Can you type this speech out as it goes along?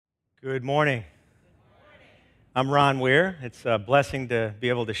Good morning. I'm Ron Weir. It's a blessing to be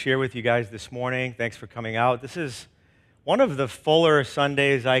able to share with you guys this morning. Thanks for coming out. This is one of the fuller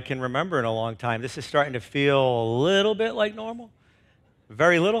Sundays I can remember in a long time. This is starting to feel a little bit like normal.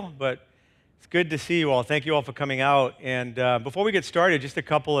 Very little, but it's good to see you all. Thank you all for coming out. And before we get started, just a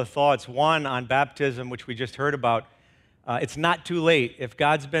couple of thoughts. One on baptism, which we just heard about. It's not too late. If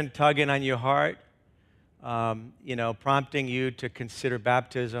God's been tugging on your heart, prompting you to consider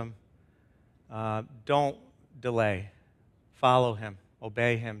baptism, don't delay. Follow him.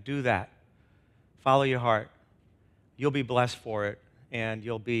 Obey him. Do that. Follow your heart. You'll be blessed for it, and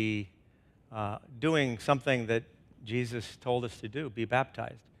you'll be doing something that Jesus told us to do, be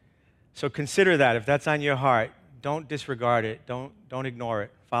baptized. So consider that. If that's on your heart, don't disregard it. Don't ignore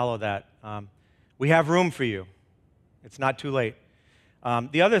it. Follow that. We have room for you. It's not too late.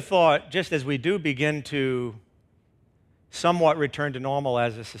 The other thought, just as we do begin to somewhat return to normal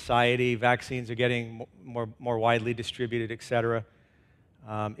as a society, vaccines are getting more widely distributed, et cetera.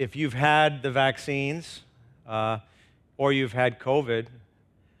 If you've had the vaccines or you've had COVID,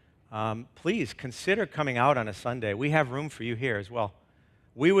 please consider coming out on a Sunday. We have room for you here as well.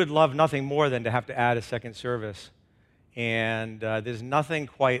 We would love nothing more than to have to add a second service. And there's nothing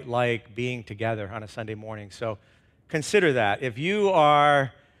quite like being together on a Sunday morning. So consider that. If you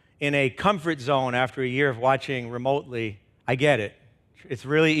are in a comfort zone after a year of watching remotely, I get it. It's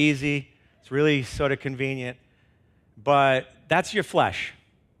really easy. It's really sort of convenient. But that's your flesh,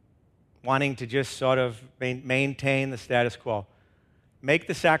 wanting to just sort of maintain the status quo. Make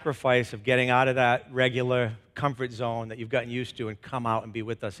the sacrifice of getting out of that regular comfort zone that you've gotten used to and come out and be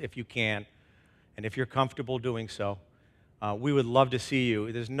with us if you can. And if you're comfortable doing so, we would love to see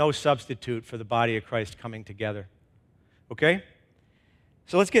you. There's no substitute for the body of Christ coming together. Okay?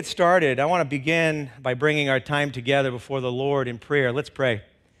 So let's get started. I want to begin by bringing our time together before the Lord in prayer. Let's pray.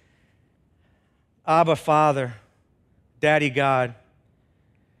 Abba, Father, Daddy God,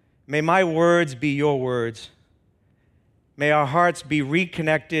 may my words be your words. May our hearts be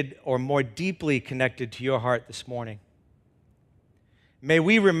reconnected or more deeply connected to your heart this morning. May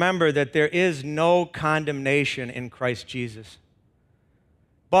we remember that there is no condemnation in Christ Jesus.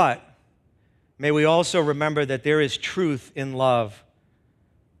 But may we also remember that there is truth in love.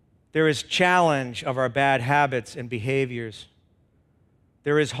 There is challenge of our bad habits and behaviors.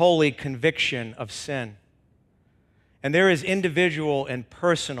 There is holy conviction of sin. And there is individual and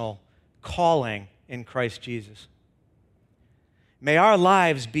personal calling in Christ Jesus. May our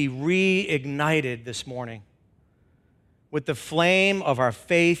lives be reignited this morning with the flame of our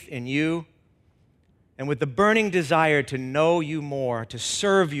faith in you and with the burning desire to know you more, to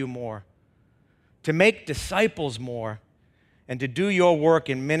serve you more, to make disciples more, and to do your work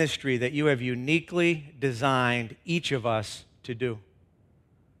in ministry that you have uniquely designed each of us to do.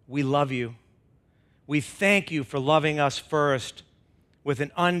 We love you. We thank you for loving us first with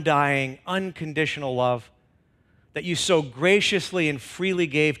an undying, unconditional love that you so graciously and freely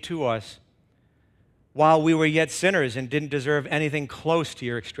gave to us while we were yet sinners and didn't deserve anything close to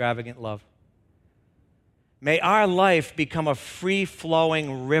your extravagant love. May our life become a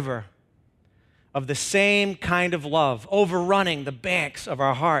free-flowing river of the same kind of love, overrunning the banks of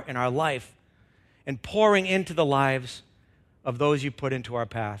our heart and our life and pouring into the lives of those you put into our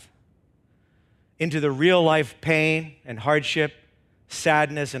path, into the real-life pain and hardship,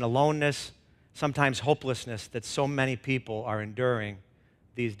 sadness and aloneness, sometimes hopelessness that so many people are enduring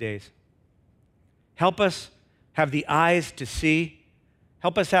these days. Help us have the eyes to see.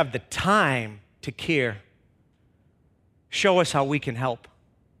 Help us have the time to care. Show us how we can help.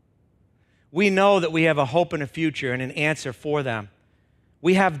 We know that we have a hope and a future and an answer for them.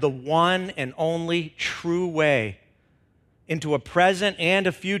 We have the one and only true way into a present and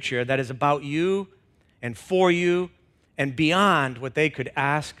a future that is about you and for you and beyond what they could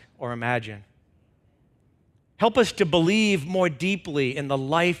ask or imagine. Help us to believe more deeply in the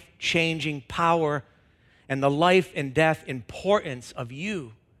life-changing power and the life and death importance of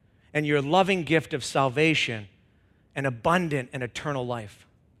you and your loving gift of salvation and abundant and eternal life.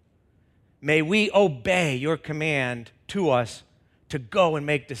 May we obey your command to us to go and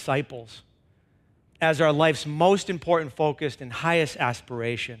make disciples as our life's most important focus and highest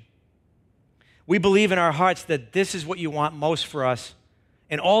aspiration. We believe in our hearts that this is what you want most for us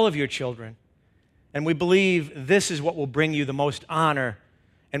and all of your children. And we believe this is what will bring you the most honor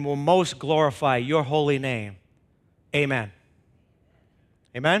and will most glorify your holy name. Amen.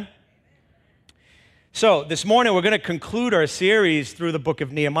 Amen? So this morning we're going to conclude our series through the book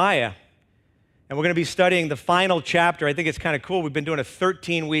of Nehemiah. And we're going to be studying the final chapter. I think it's kind of cool. We've been doing a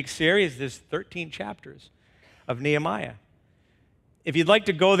 13-week series. There's 13 chapters of Nehemiah. If you'd like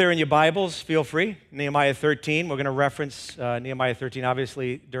to go there in your Bibles, feel free. Nehemiah 13. We're going to reference Nehemiah 13,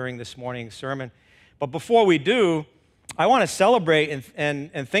 obviously, during this morning's sermon. But before we do, I want to celebrate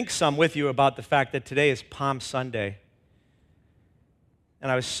and think some with you about the fact that today is Palm Sunday.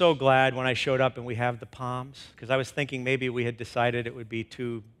 And I was so glad when I showed up and we have the palms, because I was thinking maybe we had decided it would be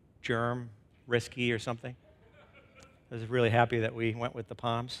too risky or something. I was really happy that we went with the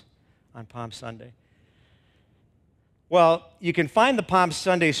palms on Palm Sunday. Well, you can find the Palm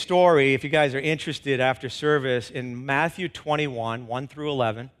Sunday story, if you guys are interested after service, in Matthew 21, 1 through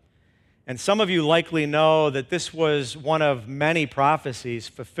 11. And some of you likely know that this was one of many prophecies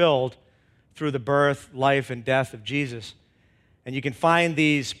fulfilled through the birth, life, and death of Jesus. And you can find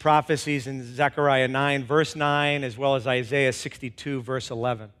these prophecies in Zechariah 9, verse 9, as well as Isaiah 62, verse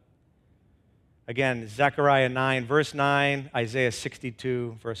 11. Again, Zechariah 9, verse 9, Isaiah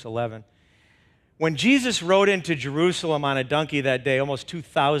 62, verse 11. When Jesus rode into Jerusalem on a donkey that day, almost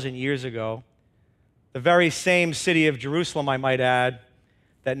 2,000 years ago, the very same city of Jerusalem, I might add,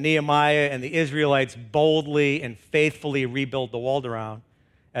 that Nehemiah and the Israelites boldly and faithfully rebuilt the wall around,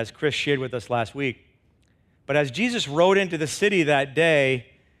 as Chris shared with us last week. But as Jesus rode into the city that day,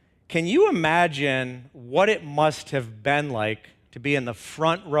 can you imagine what it must have been like to be in the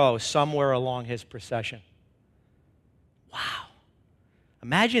front row somewhere along his procession? Wow.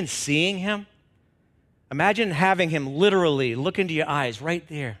 Imagine seeing him. Imagine having him literally look into your eyes right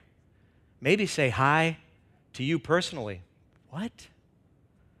there. Maybe say hi to you personally. What?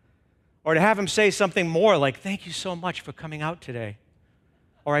 Or to have him say something more like, "Thank you so much for coming out today."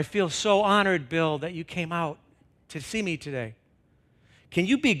 Or, "I feel so honored, Bill, that you came out to see me today." Can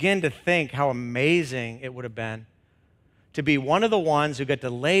you begin to think how amazing it would have been to be one of the ones who got to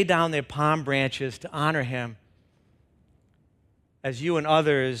lay down their palm branches to honor him as you and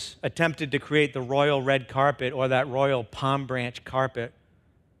others attempted to create the royal red carpet or that royal palm branch carpet?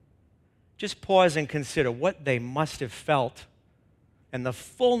 Just pause and consider what they must have felt and the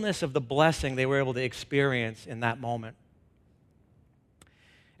fullness of the blessing they were able to experience in that moment.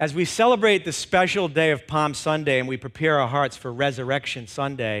 As we celebrate the special day of Palm Sunday and we prepare our hearts for Resurrection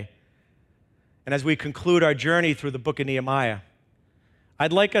Sunday, and as we conclude our journey through the book of Nehemiah,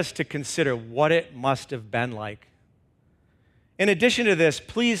 I'd like us to consider what it must have been like. In addition to this,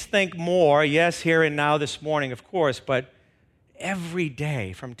 please think more, yes, here and now this morning, of course, but every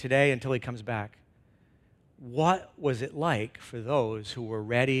day from today until he comes back. What was it like for those who were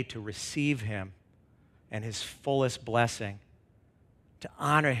ready to receive him and his fullest blessing, to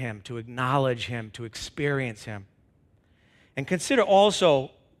honor him, to acknowledge him, to experience him? And consider also,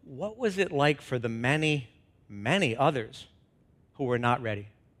 what was it like for the many, many others who were not ready?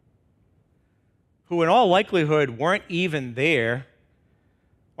 Who in all likelihood weren't even there,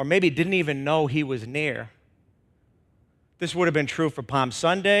 or maybe didn't even know he was near. This would have been true for Palm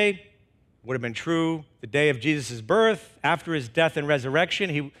Sunday, would have been true the day of Jesus' birth, after his death and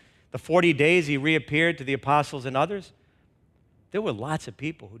resurrection, the 40 days he reappeared to the apostles and others. There were lots of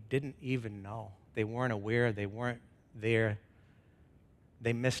people who didn't even know. They weren't aware, they weren't there.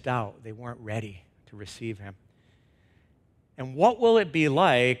 They missed out, they weren't ready to receive him. And what will it be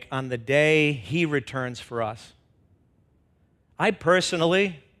like on the day he returns for us? I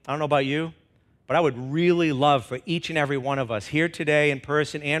personally, I don't know about you, but I would really love for each and every one of us here today in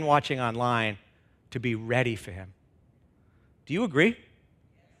person and watching online to be ready for him. Do you agree?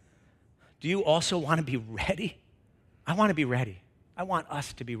 Do you also want to be ready? I want to be ready. I want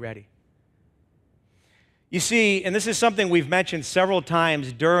us to be ready. You see, and this is something we've mentioned several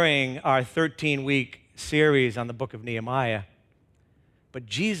times during our 13-week series on the book of Nehemiah, but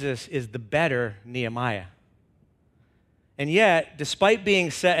Jesus is the better Nehemiah. And yet, despite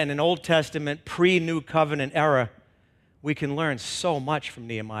being set in an Old Testament, pre-New Covenant era, we can learn so much from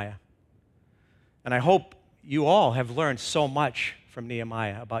Nehemiah. And I hope you all have learned so much from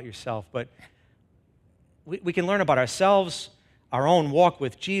Nehemiah about yourself. But we can learn about ourselves, our own walk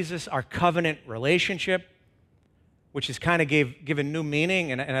with Jesus, our covenant relationship, which has kind of given new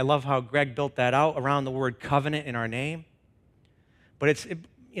meaning, and I love how Greg built that out around the word covenant in our name. But it's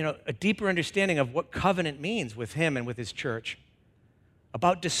a deeper understanding of what covenant means with him and with his church,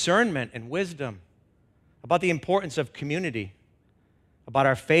 about discernment and wisdom, about the importance of community, about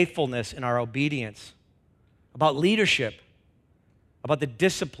our faithfulness and our obedience, about leadership, about the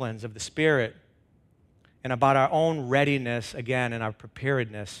disciplines of the Spirit, and about our own readiness, again, and our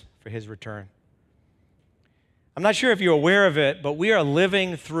preparedness for his return. I'm not sure if you're aware of it, but we are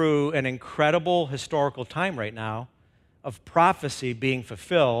living through an incredible historical time right now of prophecy being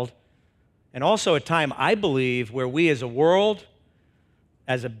fulfilled, and also a time, I believe, where we as a world,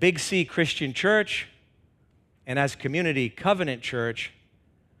 as a Big C Christian church, And as Community Covenant Church,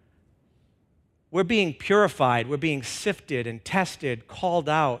 we're being purified, we're being sifted and tested, called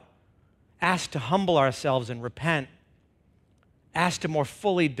out, asked to humble ourselves and repent, asked to more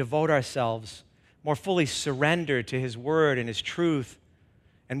fully devote ourselves, more fully surrender to His Word and His truth,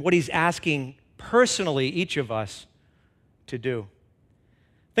 and what He's asking personally each of us to do.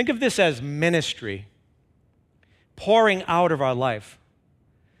 Think of this as ministry, pouring out of our life.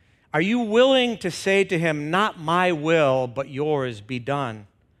 Are you willing to say to Him, "Not my will, but yours be done,"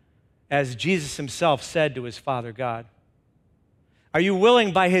 as Jesus Himself said to His Father God? Are you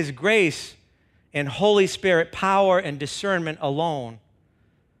willing, by His grace and Holy Spirit power and discernment alone,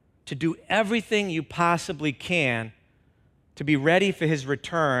 to do everything you possibly can to be ready for His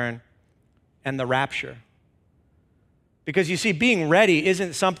return and the rapture? Because you see, being ready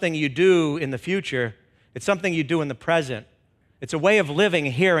isn't something you do in the future, it's something you do in the present. It's a way of living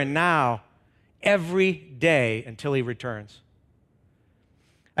here and now, every day until He returns.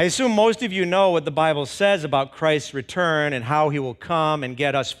 I assume most of you know what the Bible says about Christ's return and how He will come and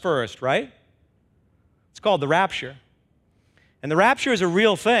get us first, right? It's called the rapture. And the rapture is a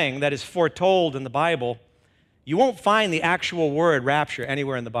real thing that is foretold in the Bible. You won't find the actual word rapture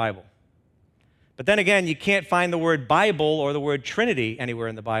anywhere in the Bible. But then again, you can't find the word Bible or the word Trinity anywhere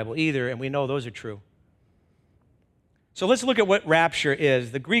in the Bible either, and we know those are true. So let's look at what rapture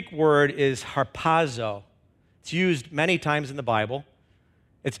is. The Greek word is harpazo. It's used many times in the Bible.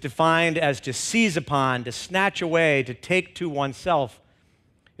 It's defined as to seize upon, to snatch away, to take to oneself.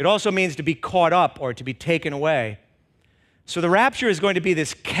 It also means to be caught up or to be taken away. So the rapture is going to be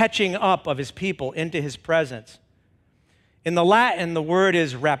this catching up of His people into His presence. In the Latin, the word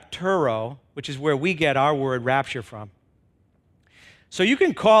is rapturo, which is where we get our word rapture from. So you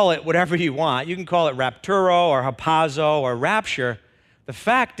can call it whatever you want. You can call it rapturo or harpazo or rapture. The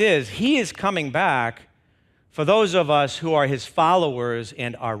fact is, He is coming back for those of us who are His followers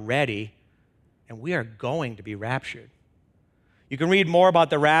and are ready, and we are going to be raptured. You can read more about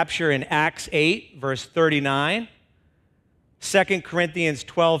the rapture in Acts 8, verse 39, 2 Corinthians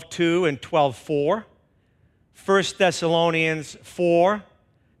 12:2 and 12:4, 1 Thessalonians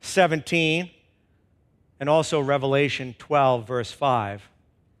 4:17, and also Revelation 12, verse 5.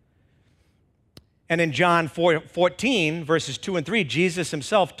 And in John 14, verses 2 and 3, Jesus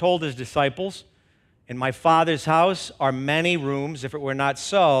Himself told His disciples, "In my Father's house are many rooms. If it were not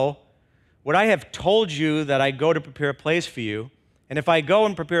so, would I have told you that I go to prepare a place for you? And if I go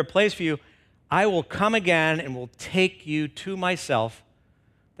and prepare a place for you, I will come again and will take you to myself,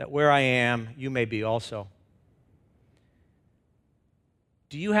 that where I am, you may be also."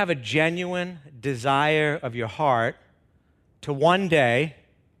 Do you have a genuine desire of your heart to one day,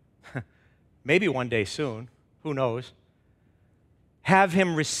 maybe one day soon, who knows, have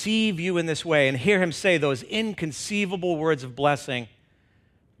Him receive you in this way and hear Him say those inconceivable words of blessing,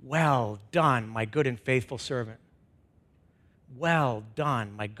 "Well done, my good and faithful servant. Well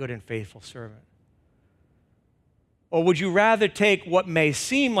done, my good and faithful servant." Or would you rather take what may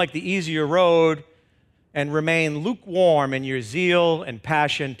seem like the easier road and remain lukewarm in your zeal and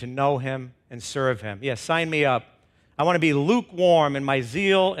passion to know Him and serve Him? Yes, sign me up. I want to be lukewarm in my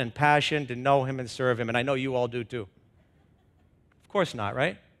zeal and passion to know Him and serve Him, and I know you all do too. Of course not,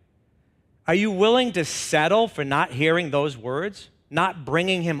 right? Are you willing to settle for not hearing those words, not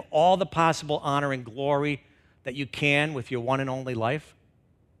bringing Him all the possible honor and glory that you can with your one and only life?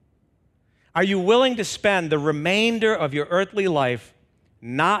 Are you willing to spend the remainder of your earthly life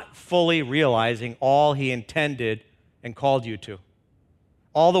not fully realizing all He intended and called you to,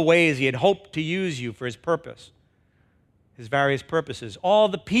 all the ways He had hoped to use you for His purpose, His various purposes, all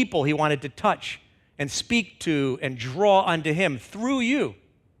the people He wanted to touch and speak to and draw unto Him through you?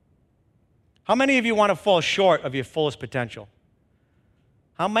 How many of you want to fall short of your fullest potential?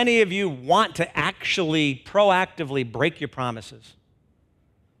 How many of you want to actually proactively break your promises?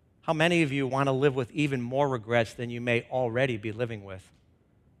 How many of you want to live with even more regrets than you may already be living with?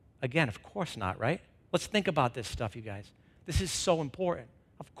 Again, of course not, right? Let's think about this stuff, you guys. This is so important.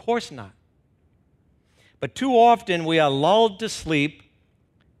 Of course not. But too often we are lulled to sleep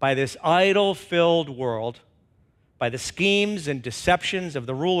by this idol-filled world, by the schemes and deceptions of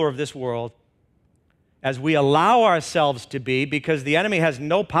the ruler of this world, as we allow ourselves to be, because the enemy has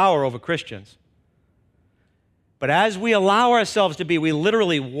no power over Christians. But as we allow ourselves to be, we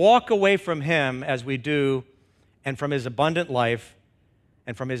literally walk away from Him as we do, and from His abundant life,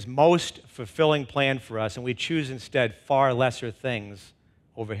 and from His most fulfilling plan for us, and we choose instead far lesser things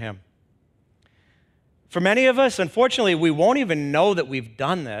over Him. For many of us, unfortunately, we won't even know that we've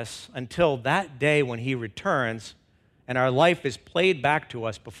done this until that day when He returns and our life is played back to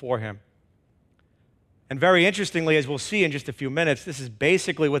us before Him. And very interestingly, as we'll see in just a few minutes, this is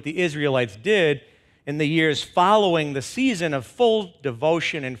basically what the Israelites did in the years following the season of full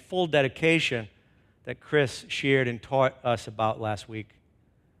devotion and full dedication that Chris shared and taught us about last week.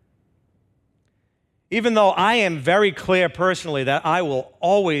 Even though I am very clear personally that I will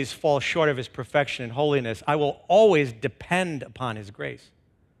always fall short of his perfection and holiness, I will always depend upon his grace,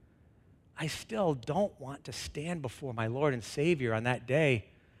 I still don't want to stand before my Lord and Savior on that day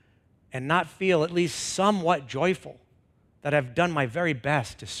and not feel at least somewhat joyful that I've done my very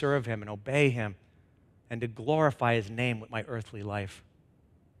best to serve him and obey him and to glorify his name with my earthly life.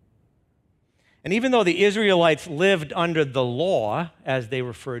 And even though the Israelites lived under the law, as they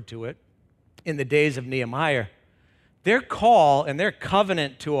referred to it, in the days of Nehemiah, their call and their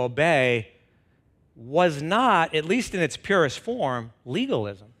covenant to obey was not, at least in its purest form,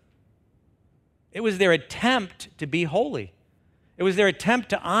 legalism. It was their attempt to be holy. It was their attempt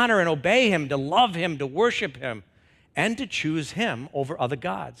to honor and obey him, to love him, to worship him, and to choose him over other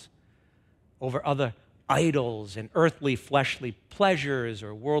gods, over other idols and earthly, fleshly pleasures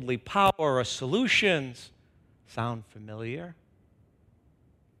or worldly power or solutions. Sound familiar?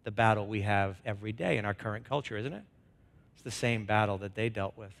 The battle we have every day in our current culture, isn't it? It's the same battle that they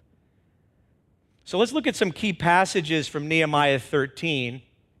dealt with. So let's look at some key passages from Nehemiah 13.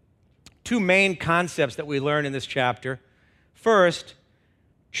 Two main concepts that we learn in this chapter. First,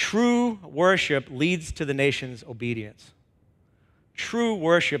 true worship leads to the nation's obedience. True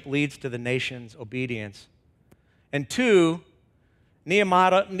worship leads to the nation's obedience. And two,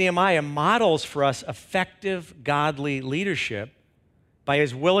 Nehemiah models for us effective godly leadership by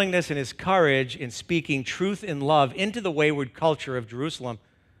his willingness and his courage in speaking truth in love into the wayward culture of Jerusalem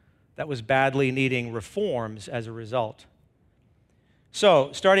that was badly needing reforms as a result. So,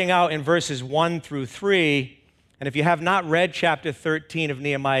 starting out in verses 1 through 3, and if you have not read chapter 13 of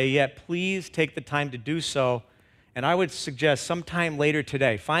Nehemiah yet, please take the time to do so. And I would suggest sometime later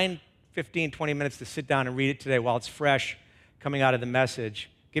today, find 15, 20 minutes to sit down and read it today while it's fresh coming out of the message.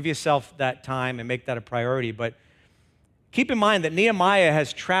 Give yourself that time and make that a priority. But keep in mind that Nehemiah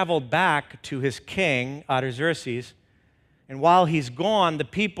has traveled back to his king, Artaxerxes, and while he's gone, the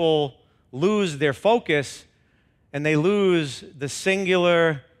people lose their focus and they lose the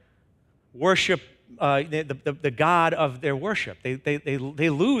singular worship, the God of their worship. They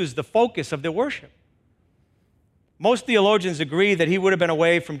lose the focus of their worship. Most theologians agree that he would have been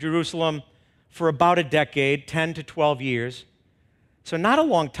away from Jerusalem for about a decade, 10 to 12 years. So not a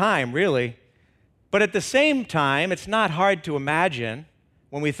long time, really. But at the same time, it's not hard to imagine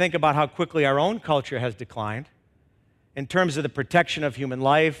when we think about how quickly our own culture has declined in terms of the protection of human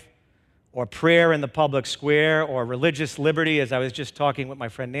life or prayer in the public square or religious liberty, as I was just talking with my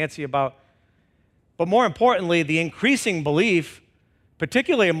friend Nancy about. But more importantly, the increasing belief,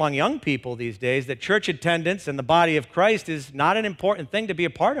 particularly among young people these days, that church attendance and the body of Christ is not an important thing to be a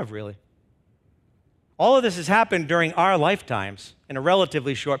part of, really. All of this has happened during our lifetimes in a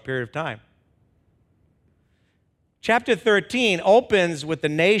relatively short period of time. Chapter 13 opens with the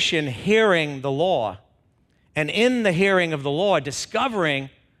nation hearing the law, and in the hearing of the law, discovering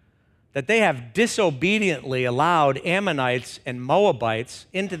that they have disobediently allowed Ammonites and Moabites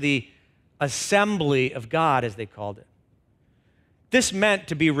into the assembly of God, as they called it. This meant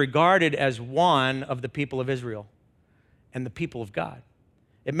to be regarded as one of the people of Israel and the people of God.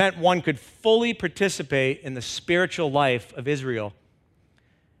 It meant one could fully participate in the spiritual life of Israel.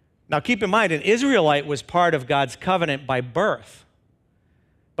 Now keep in mind, an Israelite was part of God's covenant by birth,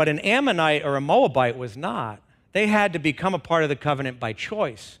 but an Ammonite or a Moabite was not. They had to become a part of the covenant by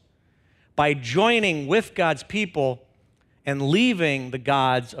choice, by joining with God's people and leaving the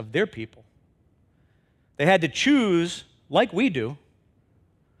gods of their people. They had to choose, like we do,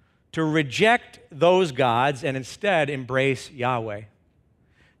 to reject those gods and instead embrace Yahweh.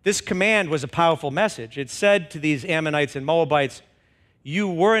 This command was a powerful message. It said to these Ammonites and Moabites, you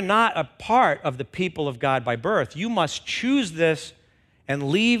were not a part of the people of God by birth. You must choose this and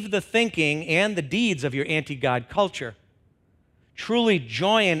leave the thinking and the deeds of your anti-God culture. Truly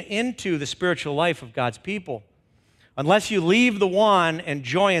join into the spiritual life of God's people. Unless you leave the one and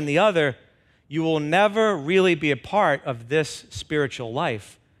join the other, you will never really be a part of this spiritual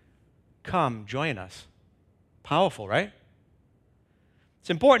life. Come, join us. Powerful, right? It's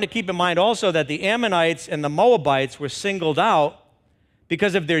important to keep in mind also that the Ammonites and the Moabites were singled out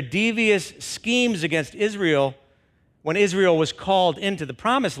because of their devious schemes against Israel when Israel was called into the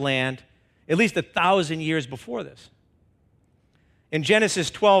Promised Land at least 1,000 years before this. In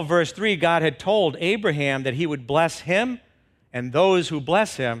Genesis 12, verse 3, God had told Abraham that he would bless him and those who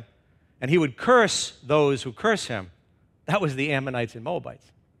bless him, and he would curse those who curse him. That was the Ammonites and Moabites,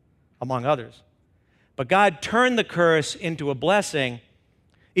 among others. But God turned the curse into a blessing,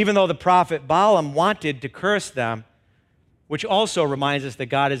 even though the prophet Balaam wanted to curse them, which also reminds us that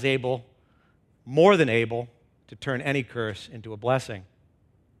God is able, more than able, to turn any curse into a blessing.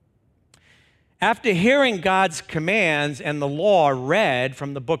 After hearing God's commands and the law read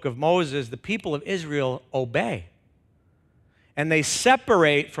from the book of Moses, the people of Israel obey. And they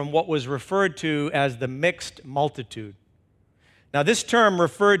separate from what was referred to as the mixed multitude. Now, this term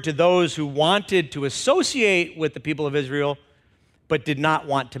referred to those who wanted to associate with the people of Israel, but did not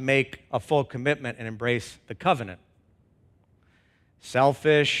want to make a full commitment and embrace the covenant.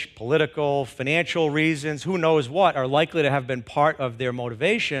 Selfish, political, financial reasons, who knows what, are likely to have been part of their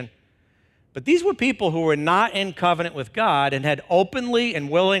motivation. But these were people who were not in covenant with God and had openly and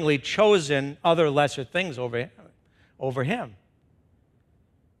willingly chosen other lesser things over Him.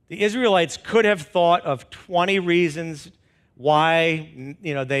 The Israelites could have thought of 20 reasons why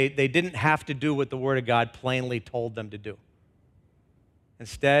they didn't have to do what the Word of God plainly told them to do.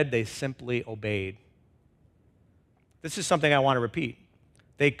 Instead, they simply obeyed. This is something I want to repeat.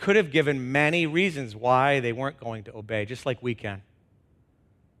 They could have given many reasons why they weren't going to obey, just like we can.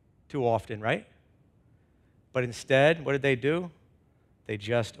 Too often, right? But instead, what did they do? They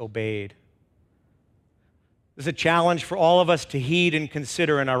just obeyed. This is a challenge for all of us to heed and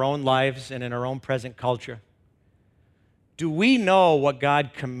consider in our own lives and in our own present culture. Do we know what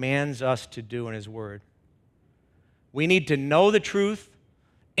God commands us to do in His Word? We need to know the truth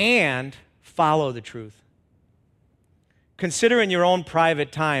and follow the truth. Consider in your own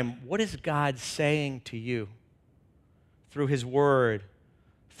private time, what is God saying to you through His Word,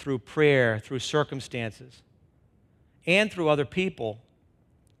 through prayer, through circumstances, and through other people?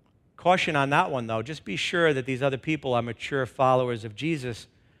 Caution on that one, though. Just be sure that these other people are mature followers of Jesus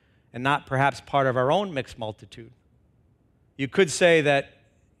and not perhaps part of our own mixed multitude. You could say that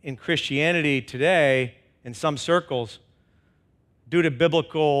in Christianity today, in some circles, due to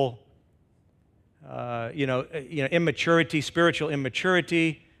biblical immaturity, spiritual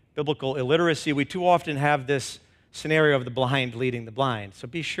immaturity, biblical illiteracy, we too often have this scenario of the blind leading the blind. So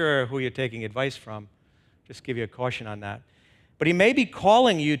be sure who you're taking advice from. Just give you a caution on that. But He may be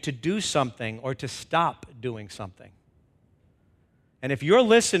calling you to do something or to stop doing something. And if you're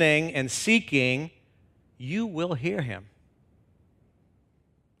listening and seeking, you will hear Him.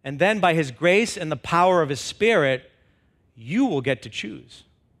 And then by His grace and the power of His Spirit, you will get to choose,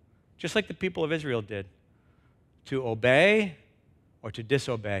 just like the people of Israel did, to obey or to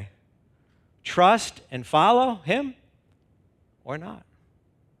disobey, trust and follow Him or not.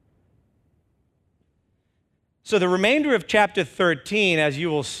 So the remainder of chapter 13, as you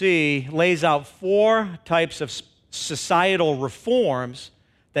will see, lays out 4 types of societal reforms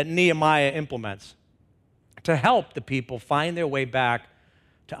that Nehemiah implements to help the people find their way back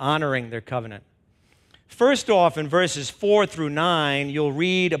to honoring their covenant. First off, in verses 4 through 9, you'll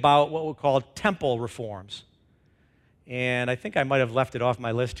read about what we'll call temple reforms. And I think I might have left it off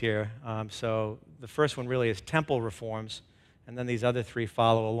my list here. So the first one really is temple reforms, and then these other 3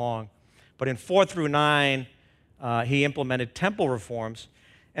 follow along. But in 4 through 9, he implemented temple reforms.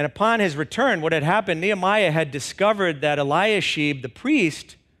 And upon his return, what had happened, Nehemiah had discovered that Eliashib, the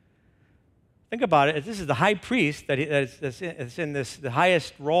priest, think about it, this is the high priest that's in the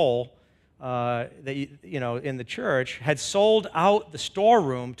highest role in the church, had sold out the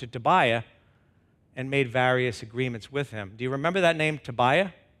storeroom to Tobiah and made various agreements with him. Do you remember that name, Tobiah?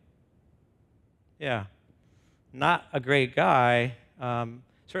 Yeah. Not a great guy.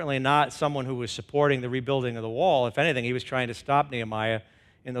 Certainly not someone who was supporting the rebuilding of the wall. If anything, he was trying to stop Nehemiah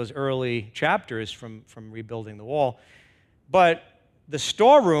in those early chapters from rebuilding the wall. But the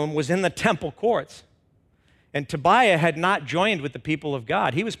storeroom was in the temple courts. And Tobiah had not joined with the people of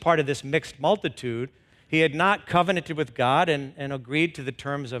God. He was part of this mixed multitude. He had not covenanted with God and agreed to the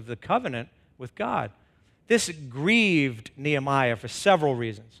terms of the covenant with God. This grieved Nehemiah for several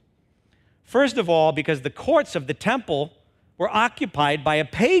reasons. First of all, because the courts of the temple were occupied by a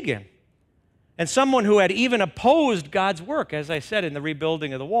pagan and someone who had even opposed God's work, as I said, in the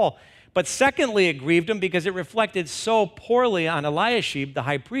rebuilding of the wall. But secondly, it grieved him because it reflected so poorly on Eliashib, the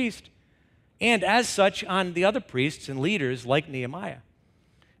high priest, and as such on the other priests and leaders like Nehemiah.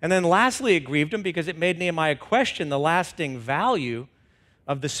 And then lastly, it grieved him because it made Nehemiah question the lasting value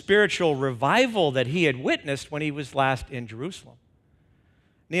of the spiritual revival that he had witnessed when he was last in Jerusalem.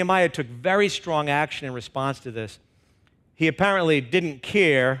 Nehemiah took very strong action in response to this. He apparently didn't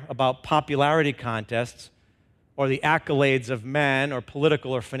care about popularity contests or the accolades of men or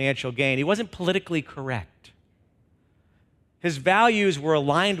political or financial gain. He wasn't politically correct. His values were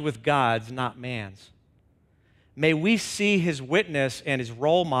aligned with God's, not man's. May we see his witness and his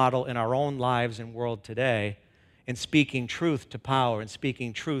role model in our own lives and world today in speaking truth to power and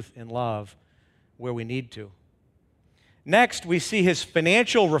speaking truth in love where we need to. Next, we see his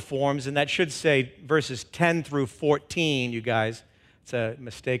financial reforms, and that should say verses 10 through 14, you guys. It's a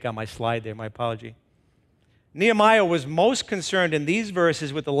mistake on my slide there, my apology. Nehemiah was most concerned in these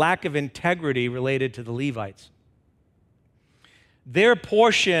verses with the lack of integrity related to the Levites. Their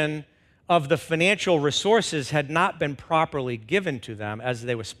portion of the financial resources had not been properly given to them as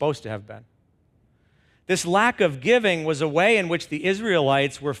they were supposed to have been. This lack of giving was a way in which the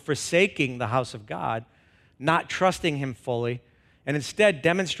Israelites were forsaking the house of God, not trusting him fully, and instead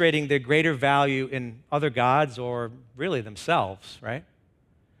demonstrating their greater value in other gods or really themselves, right?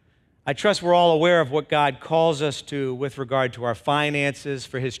 I trust we're all aware of what God calls us to with regard to our finances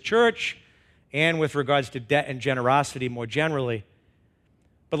for his church and with regards to debt and generosity more generally.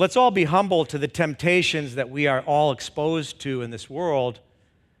 But let's all be humble to the temptations that we are all exposed to in this world.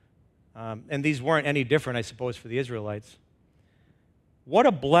 And these weren't any different, I suppose, for the Israelites. What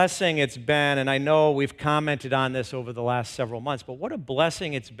a blessing it's been, and I know we've commented on this over the last several months, but what a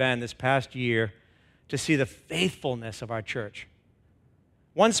blessing it's been this past year to see the faithfulness of our church.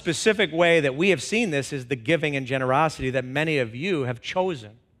 One specific way that we have seen this is the giving and generosity that many of you have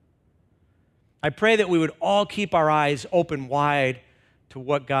chosen. I pray that we would all keep our eyes open wide to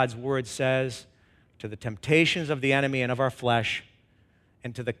what God's word says, to the temptations of the enemy and of our flesh,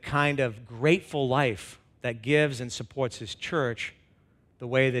 and to the kind of grateful life that gives and supports his church the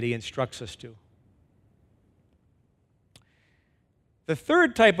way that he instructs us to. The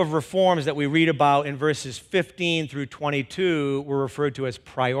third type of reforms that we read about in verses 15 through 22 were referred to as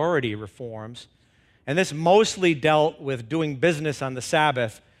priority reforms. And this mostly dealt with doing business on the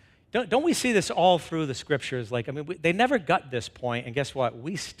Sabbath. Don't we see this all through the scriptures? They never got this point, and guess what?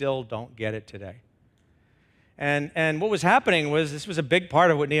 We still don't get it today. And what was happening was, this was a big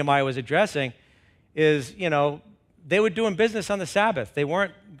part of what Nehemiah was addressing, is, they were doing business on the Sabbath. They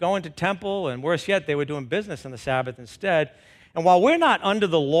weren't going to temple, and worse yet, they were doing business on the Sabbath instead. And while we're not under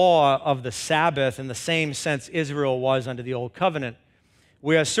the law of the Sabbath in the same sense Israel was under the Old Covenant,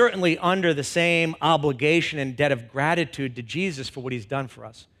 we are certainly under the same obligation and debt of gratitude to Jesus for what he's done for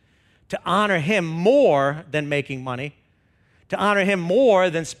us. To honor him more than making money, to honor him more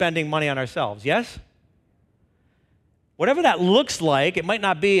than spending money on ourselves, yes? Whatever that looks like, it might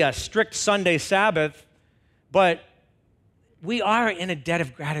not be a strict Sunday Sabbath, but we are in a debt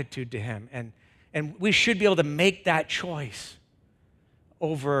of gratitude to him, and we should be able to make that choice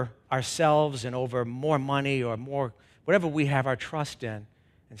over ourselves and over more money or more, whatever we have our trust in,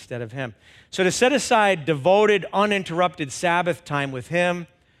 instead of him. So to set aside devoted, uninterrupted Sabbath time with him,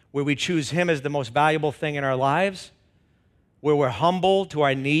 where we choose him as the most valuable thing in our lives, where we're humble to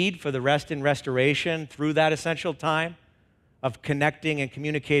our need for the rest and restoration through that essential time of connecting and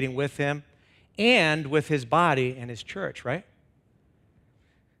communicating with him and with his body and his church, right?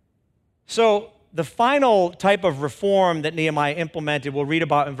 So the final type of reform that Nehemiah implemented, we'll read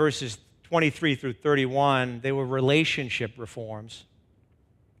about in verses 23 through 31. They were relationship reforms.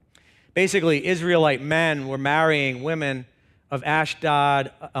 Basically, Israelite men were marrying women of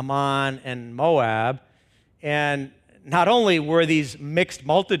Ashdod, Ammon, and Moab. And not only were these mixed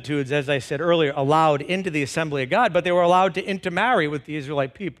multitudes, as I said earlier, allowed into the assembly of God, but they were allowed to intermarry with the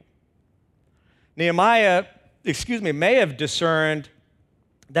Israelite people. Nehemiah, may have discerned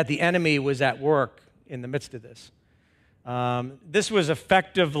that the enemy was at work in the midst of this. This was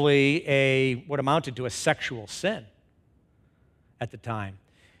effectively what amounted to a sexual sin at the time.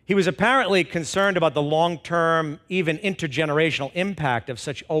 He was apparently concerned about the long-term, even intergenerational impact of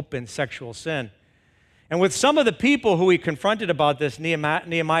such open sexual sin. And with some of the people who he confronted about this,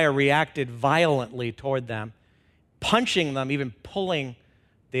 Nehemiah reacted violently toward them, punching them, even pulling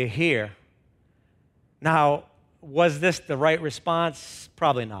their hair. Now, was this the right response?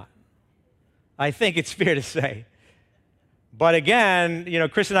 Probably not. I think it's fair to say. But again,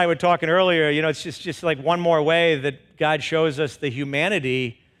 Chris and I were talking earlier, it's just like one more way that God shows us the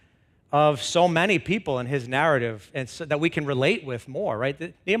humanity of so many people in his narrative, and so that we can relate with more,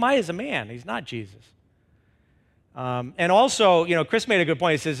 right? Nehemiah is a man. He's not Jesus. And also, Chris made a good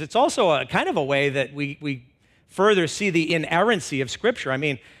point. He says it's also a kind of a way that we further see the inerrancy of Scripture. I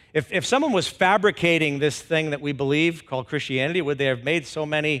mean, if someone was fabricating this thing that we believe called Christianity, would they have made so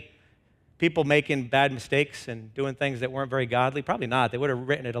many people making bad mistakes and doing things that weren't very godly? Probably not. They would have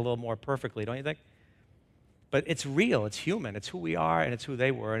written it a little more perfectly, don't you think? But it's real, it's human, it's who we are, and it's who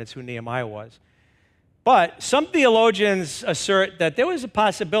they were, and it's who Nehemiah was. But some theologians assert that there was a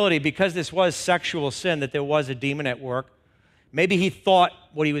possibility, because this was sexual sin, that there was a demon at work, Maybe he thought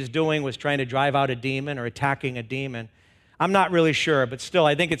what he was doing was trying to drive out a demon or attacking a demon. I'm not really sure, but still,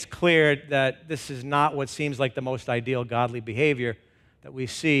 I think it's clear that this is not what seems like the most ideal godly behavior that we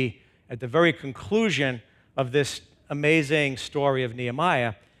see at the very conclusion of this amazing story of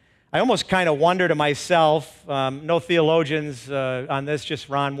Nehemiah. I almost kind of wonder to myself, no theologians on this, just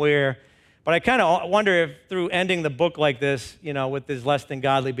Ron Weir, but I kind of wonder if through ending the book like this, with this less than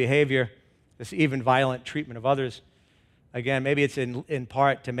godly behavior, this even violent treatment of others, again, maybe it's in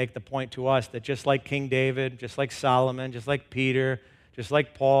part to make the point to us that just like King David, just like Solomon, just like Peter, just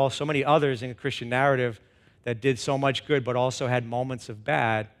like Paul, so many others in the Christian narrative that did so much good but also had moments of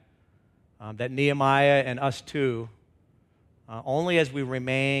bad, that Nehemiah and us too, only as we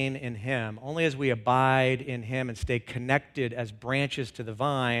remain in him, only as we abide in him and stay connected as branches to the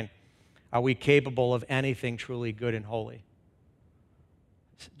vine, are we capable of anything truly good and holy.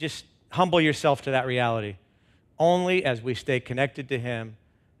 Just humble yourself to that reality. Only as we stay connected to him,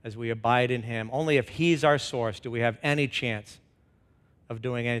 as we abide in him, only if he's our source do we have any chance of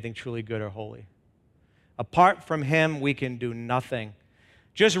doing anything truly good or holy. Apart from him, we can do nothing.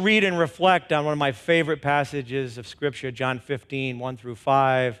 Just read and reflect on one of my favorite passages of Scripture, John 15, 1 through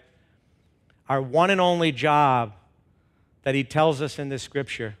 5. Our one and only job that he tells us in this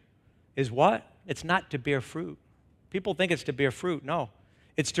Scripture is what? It's not to bear fruit. People think it's to bear fruit. No,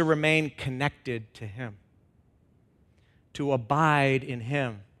 it's to remain connected to him, to abide in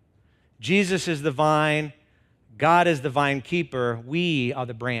him. Jesus is the vine. God is the vine keeper. We are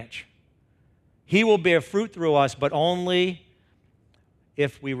the branch. He will bear fruit through us, but only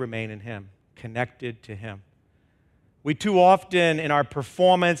if we remain in him, connected to him. We too often, in our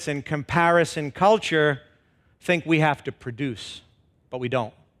performance and comparison culture, think we have to produce, but we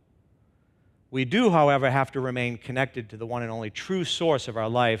don't. We do, however, have to remain connected to the one and only true source of our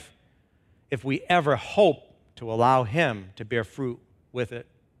life if we ever hope to allow him to bear fruit with it.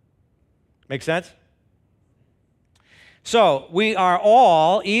 Make sense? So, we are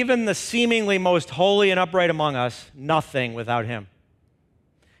all, even the seemingly most holy and upright among us, nothing without him.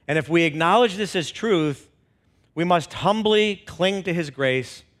 And if we acknowledge this as truth, we must humbly cling to his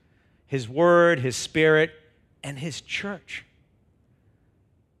grace, his word, his spirit, and his church.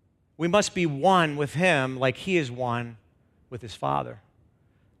 We must be one with him like he is one with his Father.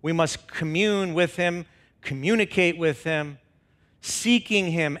 We must commune with him, communicate with him,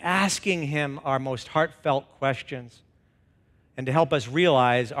 seeking him, asking him our most heartfelt questions, and to help us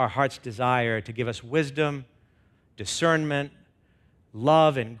realize our heart's desire to give us wisdom, discernment,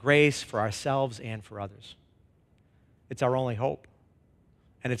 love, and grace for ourselves and for others. It's our only hope,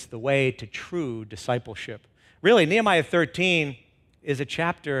 and it's the way to true discipleship. Really, Nehemiah 13 is a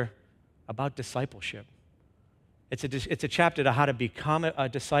chapter about discipleship. It's a chapter to how to become a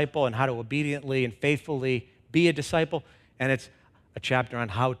disciple and how to obediently and faithfully be a disciple, and it's a chapter on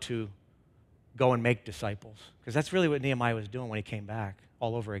how to go and make disciples, because that's really what Nehemiah was doing when he came back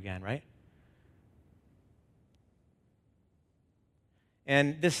all over again, right?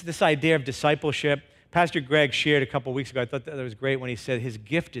 And this idea of discipleship, Pastor Greg shared a couple weeks ago. I thought that was great when he said his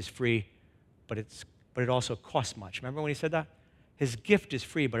gift is free, but it also costs much. Remember when he said that? His gift is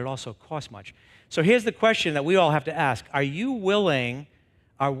free, but it also costs much. So here's the question that we all have to ask. Are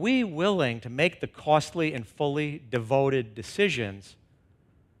we willing to make the costly and fully devoted decisions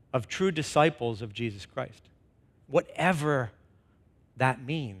of true disciples of Jesus Christ? Whatever that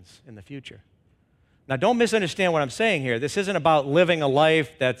means in the future. Now, don't misunderstand what I'm saying here. This isn't about living a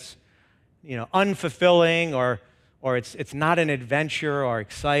life that's, unfulfilling or it's not an adventure or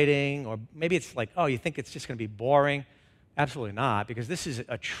exciting, or maybe it's like, oh, you think it's just going to be boring. Absolutely not, because this is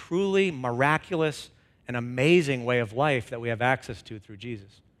a truly miraculous and amazing way of life that we have access to through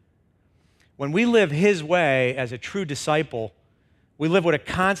Jesus. When we live his way as a true disciple, we live with a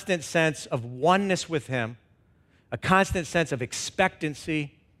constant sense of oneness with him, a constant sense of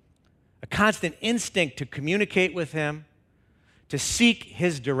expectancy, a constant instinct to communicate with him, to seek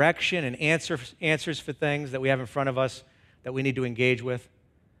his direction and answers for things that we have in front of us that we need to engage with.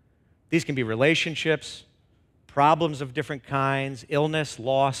 These can be relationships, problems of different kinds, illness,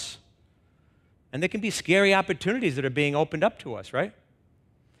 loss, and they can be scary opportunities that are being opened up to us, right?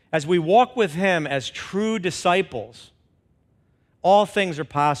 As we walk with him as true disciples, all things are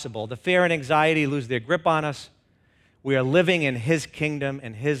possible. The fear and anxiety lose their grip on us. We are living in his kingdom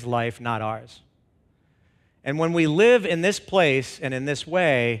and his life, not ours. And when we live in this place and in this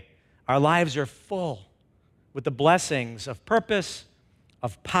way, our lives are full with the blessings of purpose,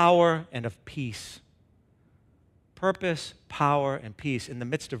 of power, and of peace. Purpose, power, and peace in the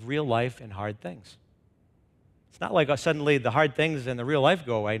midst of real life and hard things. It's not like suddenly the hard things in the real life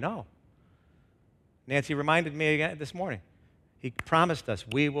go away. No. Nancy reminded me again this morning. He promised us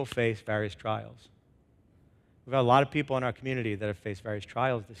we will face various trials. We've got a lot of people in our community that have faced various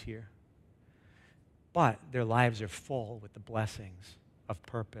trials this year. But their lives are full with the blessings of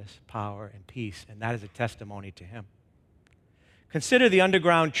purpose, power, and peace, and that is a testimony to Him. Consider the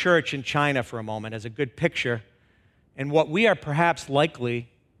underground church in China for a moment as a good picture and what we are perhaps likely,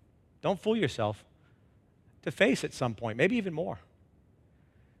 don't fool yourself, to face at some point, maybe even more.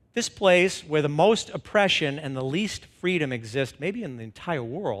 This place where the most oppression and the least freedom exist, maybe in the entire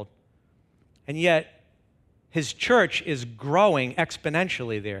world, and yet His church is growing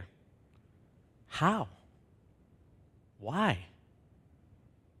exponentially there. How? Why?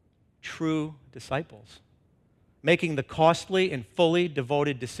 True disciples, making the costly and fully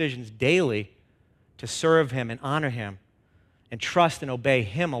devoted decisions daily to serve Him and honor Him and trust and obey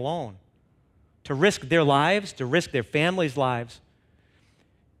Him alone, to risk their lives, to risk their families' lives.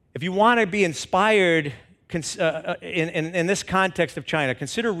 If you want to be inspired in this context of China,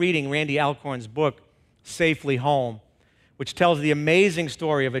 consider reading Randy Alcorn's book, Safely Home, which tells the amazing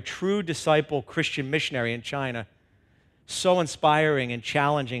story of a true disciple Christian missionary in China, so inspiring and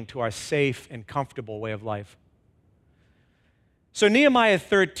challenging to our safe and comfortable way of life. So Nehemiah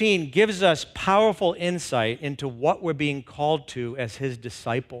 13 gives us powerful insight into what we're being called to as His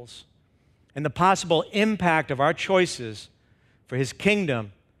disciples and the possible impact of our choices for His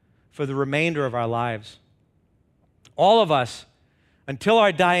kingdom for the remainder of our lives. All of us, until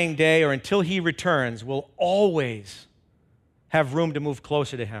our dying day or until He returns, will always have room to move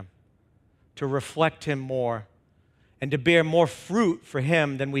closer to Him, to reflect Him more, and to bear more fruit for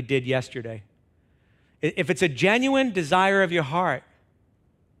Him than we did yesterday. If it's a genuine desire of your heart,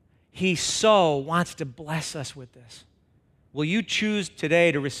 He so wants to bless us with this. Will you choose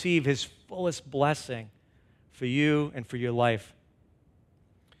today to receive His fullest blessing for you and for your life?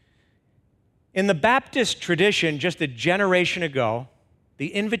 In the Baptist tradition, just a generation ago,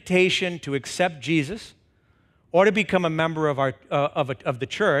 the invitation to accept Jesus or to become a member of the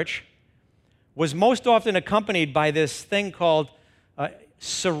church was most often accompanied by this thing called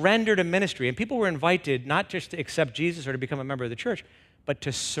surrender to ministry. And people were invited not just to accept Jesus or to become a member of the church, but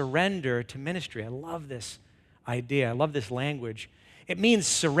to surrender to ministry. I love this idea. I love this language. It means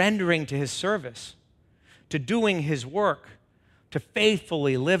surrendering to His service, to doing His work, to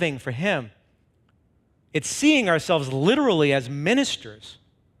faithfully living for Him. It's seeing ourselves literally as ministers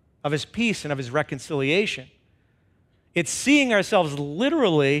of His peace and of His reconciliation. It's seeing ourselves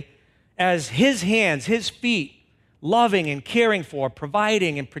literally as His hands, His feet, loving and caring for,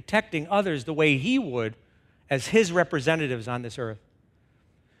 providing and protecting others the way He would as His representatives on this earth.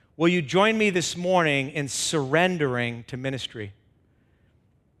 Will you join me this morning in surrendering to ministry?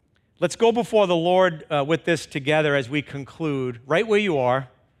 Let's go before the Lord with this together as we conclude, right where you are,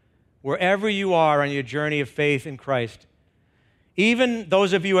 wherever you are on your journey of faith in Christ. Even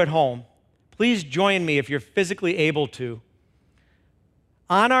those of you at home, please join me if you're physically able to.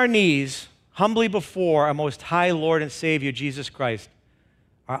 On our knees, humbly before our most high Lord and Savior, Jesus Christ,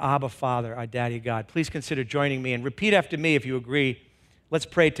 our Abba Father, our Daddy God. Please consider joining me and repeat after me if you agree. Let's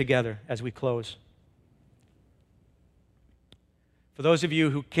pray together as we close. For those of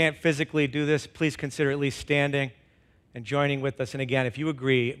you who can't physically do this, please consider at least standing and joining with us. And again, if you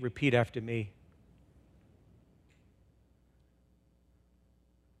agree, repeat after me.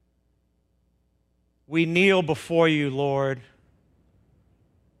 We kneel before you, Lord,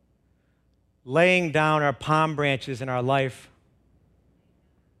 laying down our palm branches in our life.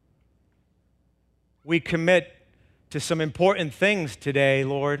 We commit to some important things today,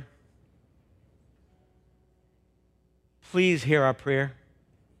 Lord. Please hear our prayer.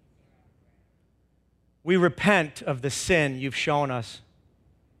 We repent of the sin you've shown us.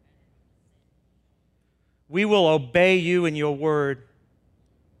 We will obey you in your word.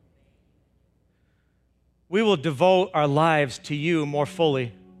 We will devote our lives to you more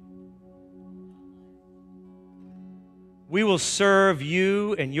fully. We will serve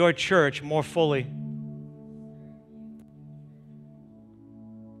you and your church more fully.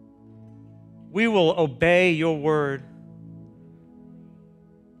 We will obey your word.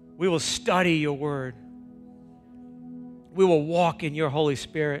 We will study your word. We will walk in your Holy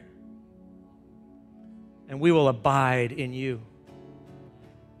Spirit. And we will abide in you.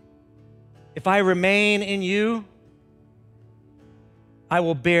 If I remain in you, I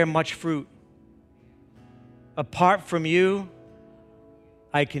will bear much fruit. Apart from you,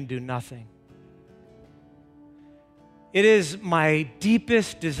 I can do nothing. It is my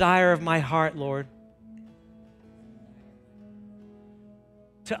deepest desire of my heart, Lord,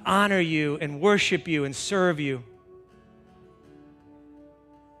 to honor you and worship you and serve you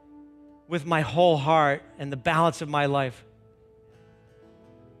with my whole heart and the balance of my life.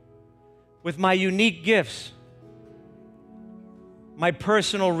 with my unique gifts, my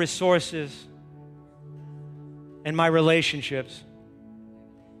personal resources, and my relationships.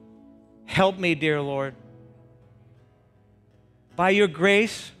 Help me, dear Lord, by your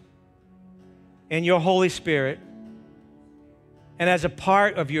grace and your Holy Spirit, and as a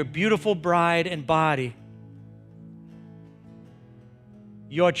part of your beautiful bride and body,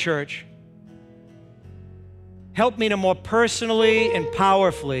 your church. Help me to more personally and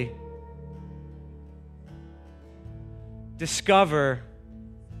powerfully discover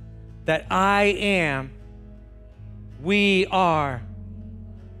that I am, we are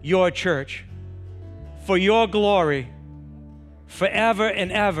your church for your glory forever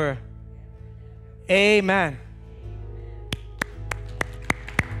and ever. Amen.